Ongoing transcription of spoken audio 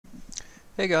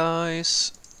Hey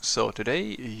guys! So today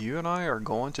you and I are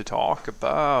going to talk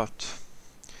about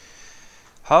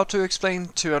how to explain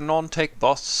to a non-tech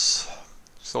boss.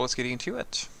 So let's get into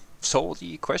it. So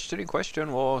the question in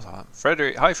question was,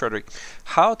 Frederick, hi Frederick,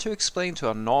 how to explain to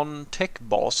a non-tech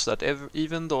boss that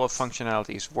even though a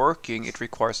functionality is working, it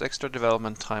requires extra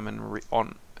development time and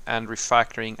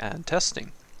refactoring and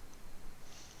testing.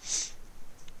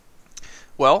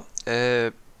 Well,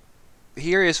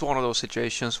 here is one of those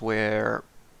situations where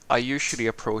I usually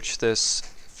approach this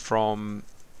from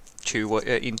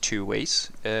in two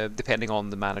ways, depending on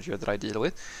the manager that I deal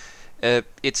with.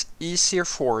 It's easier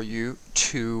for you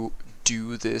to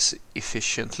do this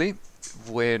efficiently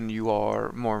when you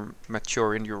are more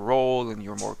mature in your role and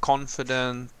you're more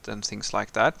confident and things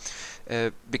like that.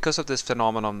 Because of this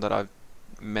phenomenon that I've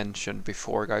mentioned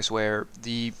before, guys, where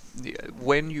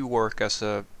when you work as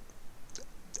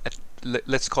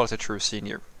let's call it a true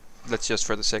senior. Let's just,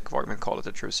 for the sake of argument, call it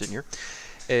a true senior.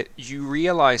 You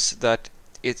realize that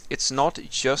it's not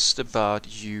just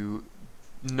about you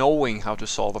knowing how to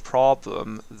solve a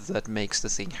problem that makes the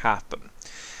thing happen.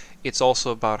 It's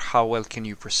also about how well can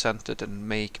you present it and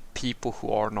make people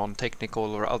who are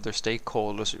non-technical or other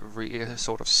stakeholders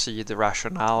sort of see the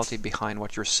rationality behind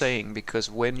what you're saying, because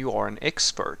when you are an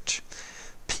expert,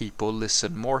 people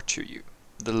listen more to you.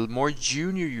 The more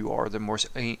junior you are, the more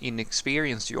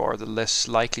inexperienced you are, the less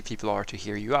likely people are to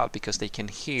hear you out, because they can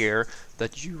hear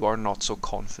that you are not so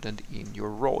confident in your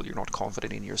role. You're not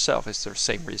confident in yourself. It's the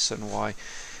same reason why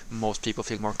most people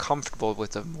feel more comfortable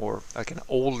with a more like an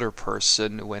older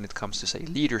person when it comes to, say,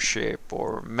 leadership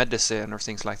or medicine or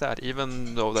things like that,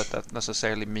 even though that doesn't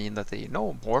necessarily mean that they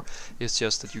know more. It's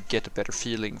just that you get a better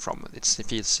feeling from it. It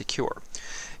feels secure.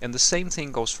 And the same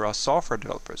thing goes for us software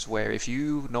developers, where if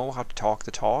you know how to talk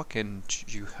the talk and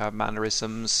you have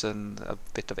mannerisms and a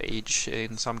bit of age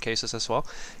in some cases as well,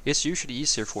 it's usually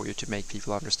easier for you to make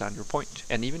people understand your point.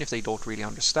 And even if they don't really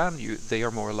understand you, they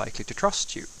are more likely to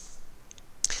trust you.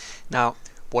 Now,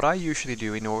 what I usually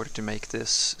do in order to make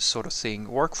this sort of thing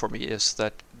work for me is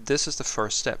that this is the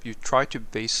first step. You try to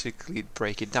basically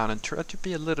break it down and try to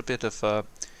be a little bit of a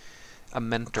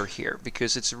mentor here,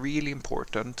 because it's really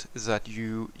important that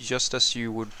you, just as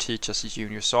you would teach as a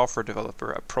junior software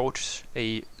developer, approach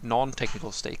a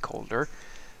non-technical stakeholder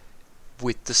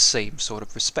with the same sort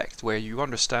of respect, where you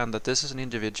understand that this is an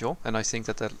individual, and I think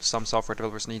that some software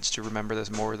developers needs to remember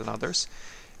this more than others.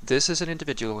 This is an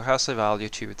individual who has a value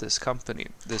to this company.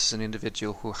 This is an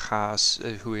individual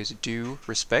who is due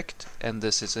respect, and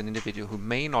this is an individual who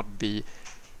may not be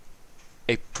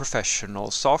a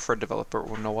professional software developer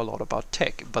or know a lot about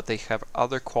tech, but they have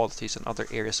other qualities and other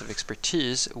areas of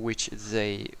expertise which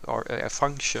they are a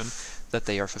function that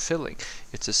they are fulfilling.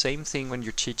 It's the same thing when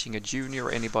you're teaching a junior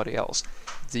or anybody else.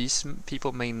 These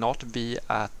people may not be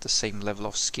at the same level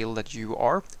of skill that you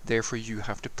are, therefore you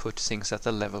have to put things at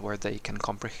the level where they can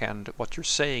comprehend what you're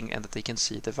saying and that they can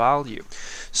see the value.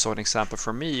 So an example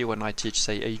for me, when I teach,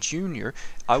 say, a junior,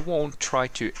 I won't try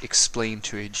to explain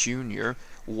to a junior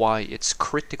why it's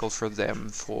critical for them,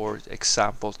 for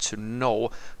example, to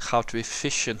know how to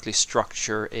efficiently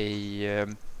structure a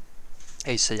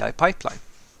CI pipeline,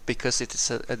 because it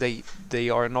is they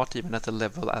are not even at the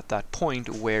level at that point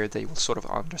where they will sort of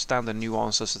understand the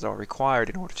nuances that are required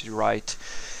in order to write,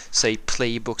 say,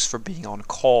 playbooks for being on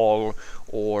call,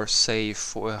 or say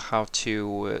for how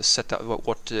to set up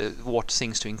what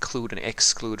things to include and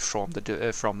exclude from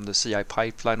the CI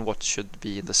pipeline, what should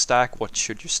be in the stack, what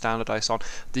should you standardize on.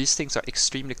 These things are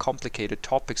extremely complicated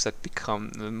topics that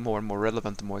become more and more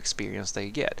relevant the more experience they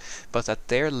get. But at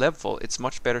their level, it's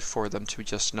much better for them to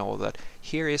just know that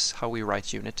here is how we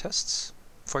write unit tests,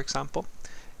 for example.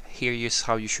 Here is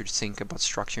how you should think about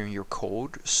structuring your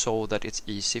code so that it's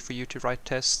easy for you to write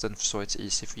tests and so it's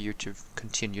easy for you to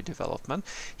continue development.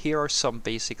 Here are some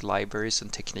basic libraries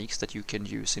and techniques that you can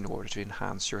use in order to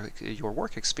enhance your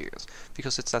work experience,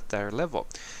 because it's at their level.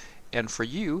 And for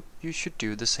you, you should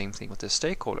do the same thing with the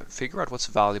stakeholder. Figure out what's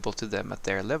valuable to them at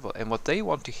their level. And what they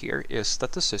want to hear is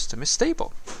that the system is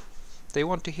stable. They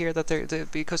want to hear that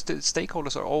because the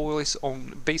stakeholders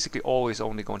are basically always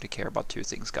only going to care about two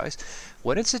things, guys.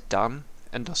 When is it done,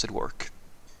 and does it work?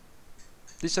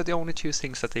 These are the only two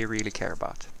things that they really care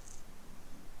about.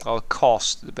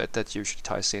 Cost, the bit that usually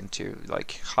ties into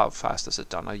like how fast is it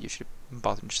done. I usually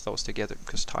bunch those together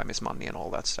because time is money and all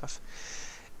that stuff.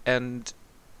 And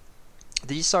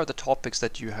these are the topics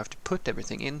that you have to put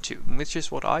everything into, which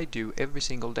is what I do every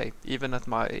single day. Even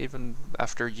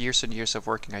after years and years of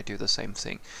working, I do the same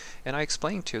thing. And I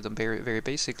explain to them very, very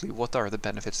basically what are the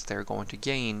benefits that they're going to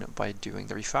gain by doing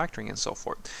the refactoring and so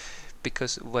forth.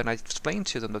 because when I explained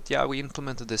to them that, yeah, we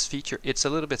implemented this feature, it's a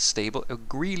little bit stable. A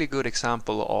really good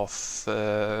example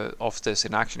of this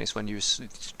in action is when you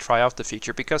try out the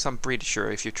feature, because I'm pretty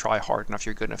sure if you try hard enough,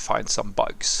 you're going to find some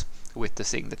bugs with the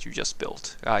thing that you just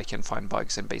built. I can find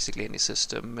bugs in basically any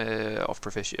system of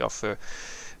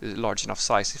large enough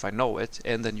size if I know it,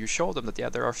 and then you show them that, yeah,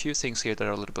 there are a few things here that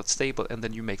are a little bit stable, and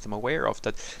then you make them aware of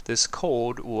that this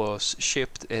code was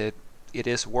shipped. It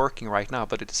is working right now,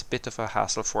 but it's a bit of a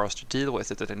hassle for us to deal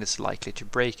with it, and it's likely to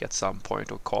break at some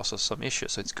point or cause us some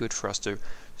issues. So it's good for us to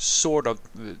sort of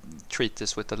treat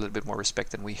this with a little bit more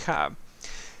respect than we have.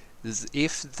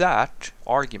 If that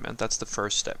argument, that's the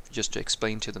first step, just to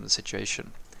explain to them the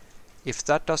situation. If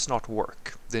that does not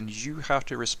work, then you have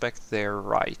to respect their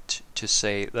right to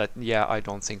say that, yeah, I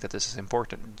don't think that this is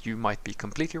important. You might be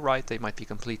completely right, they might be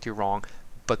completely wrong,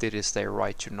 but it is their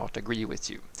right to not agree with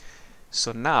you.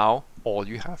 So now all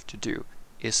you have to do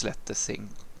is let the thing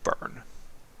burn.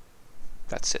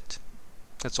 That's it.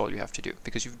 That's all you have to do,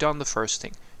 because you've done the first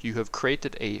thing. You have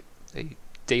created a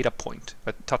data point,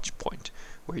 a touch point,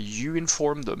 where you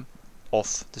inform them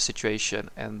of the situation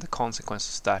and the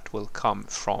consequences that will come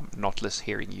from not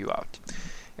hearing you out.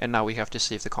 And now we have to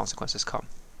see if the consequences come.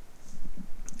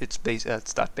 It's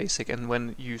that basic. And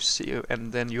when you see,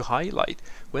 and then you highlight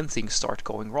when things start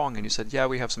going wrong, and you said, yeah,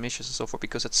 we have some issues and so forth,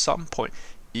 because at some point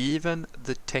even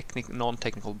the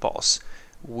non-technical boss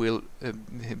will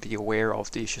be aware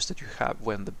of the issues that you have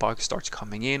when the bug starts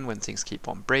coming in, when things keep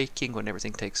on breaking, when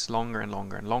everything takes longer and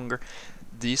longer and longer.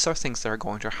 These are things that are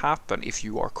going to happen if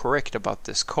you are correct about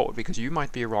this code, because you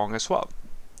might be wrong as well.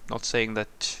 Not saying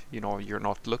that, you know, you're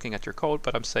not looking at your code,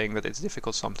 but I'm saying that it's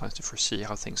difficult sometimes to foresee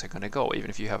how things are going to go, even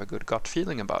if you have a good gut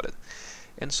feeling about it.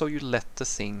 And so you let the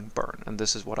thing burn. And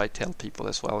this is what I tell people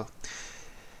as well.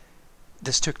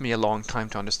 This took me a long time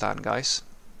to understand, guys.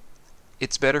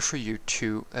 It's better for you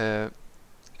to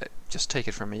just take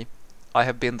it from me. I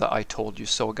have been the I told you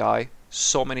so guy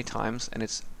so many times, and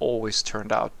it's always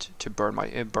turned out to burn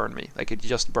me. Like, it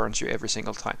just burns you every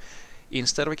single time.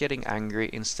 Instead of getting angry,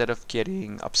 instead of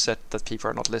getting upset that people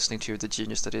are not listening to you, the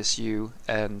genius that is you,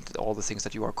 and all the things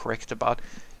that you are correct about,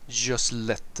 just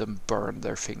let them burn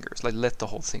their fingers. Like, let the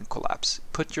whole thing collapse.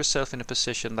 Put yourself in a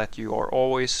position that you are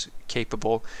always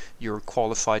capable, you're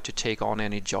qualified to take on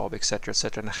any job, etc.,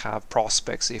 etc., and have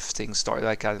prospects if things start.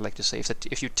 Like I like to say,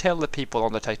 if you tell the people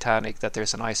on the Titanic that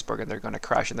there's an iceberg and they're going to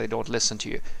crash and they don't listen to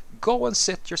you, go and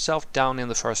sit yourself down in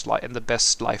the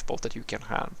best lifeboat that you can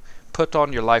have. Put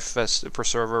on your life vest,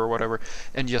 preserver or whatever,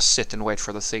 and just sit and wait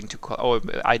for the thing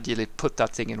to ideally put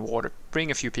that thing in water.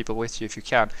 Bring a few people with you if you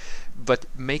can, but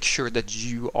make sure that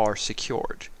you are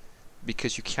secured,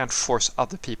 because you can't force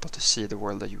other people to see the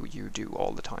world that you do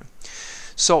all the time.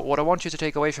 So what I want you to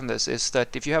take away from this is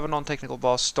that if you have a non-technical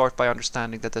boss, start by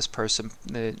understanding that this person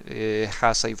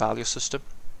has a value system,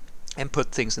 and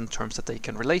put things in terms that they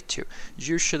can relate to.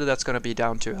 Usually that's going to be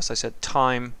down to, as I said,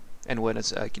 time and when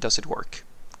does it work.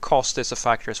 Cost is a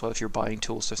factor as well if you're buying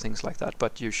tools or things like that,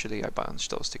 but usually I bunch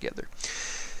those together,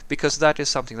 because that is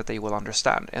something that they will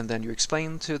understand. And then you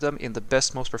explain to them in the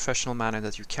best, most professional manner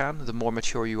that you can. The more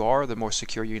mature you are, the more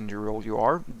secure in your role you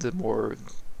are, the more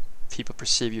people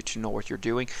perceive you to know what you're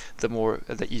doing,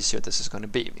 the easier this is going to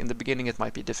be. In the beginning it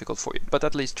might be difficult for you, but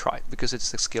at least try, because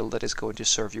it's a skill that is going to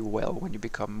serve you well when you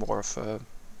become more of a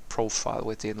profile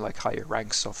within like higher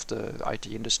ranks of the IT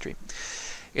industry.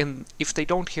 And if they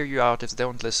don't hear you out, if they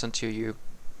don't listen to you,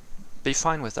 be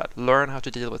fine with that. Learn how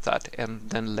to deal with that, and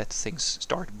then let things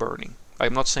start burning.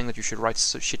 I'm not saying that you should write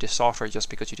shitty software just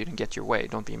because you didn't get your way.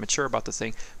 Don't be immature about the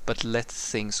thing, but let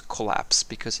things collapse,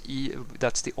 because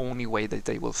that's the only way that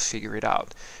they will figure it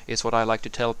out. It's what I like to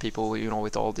tell people, you know,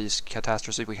 with all these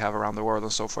catastrophes we have around the world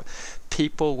and so forth.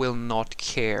 People will not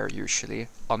care usually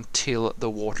until the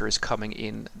water is coming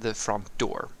in the front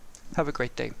door. Have a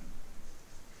great day.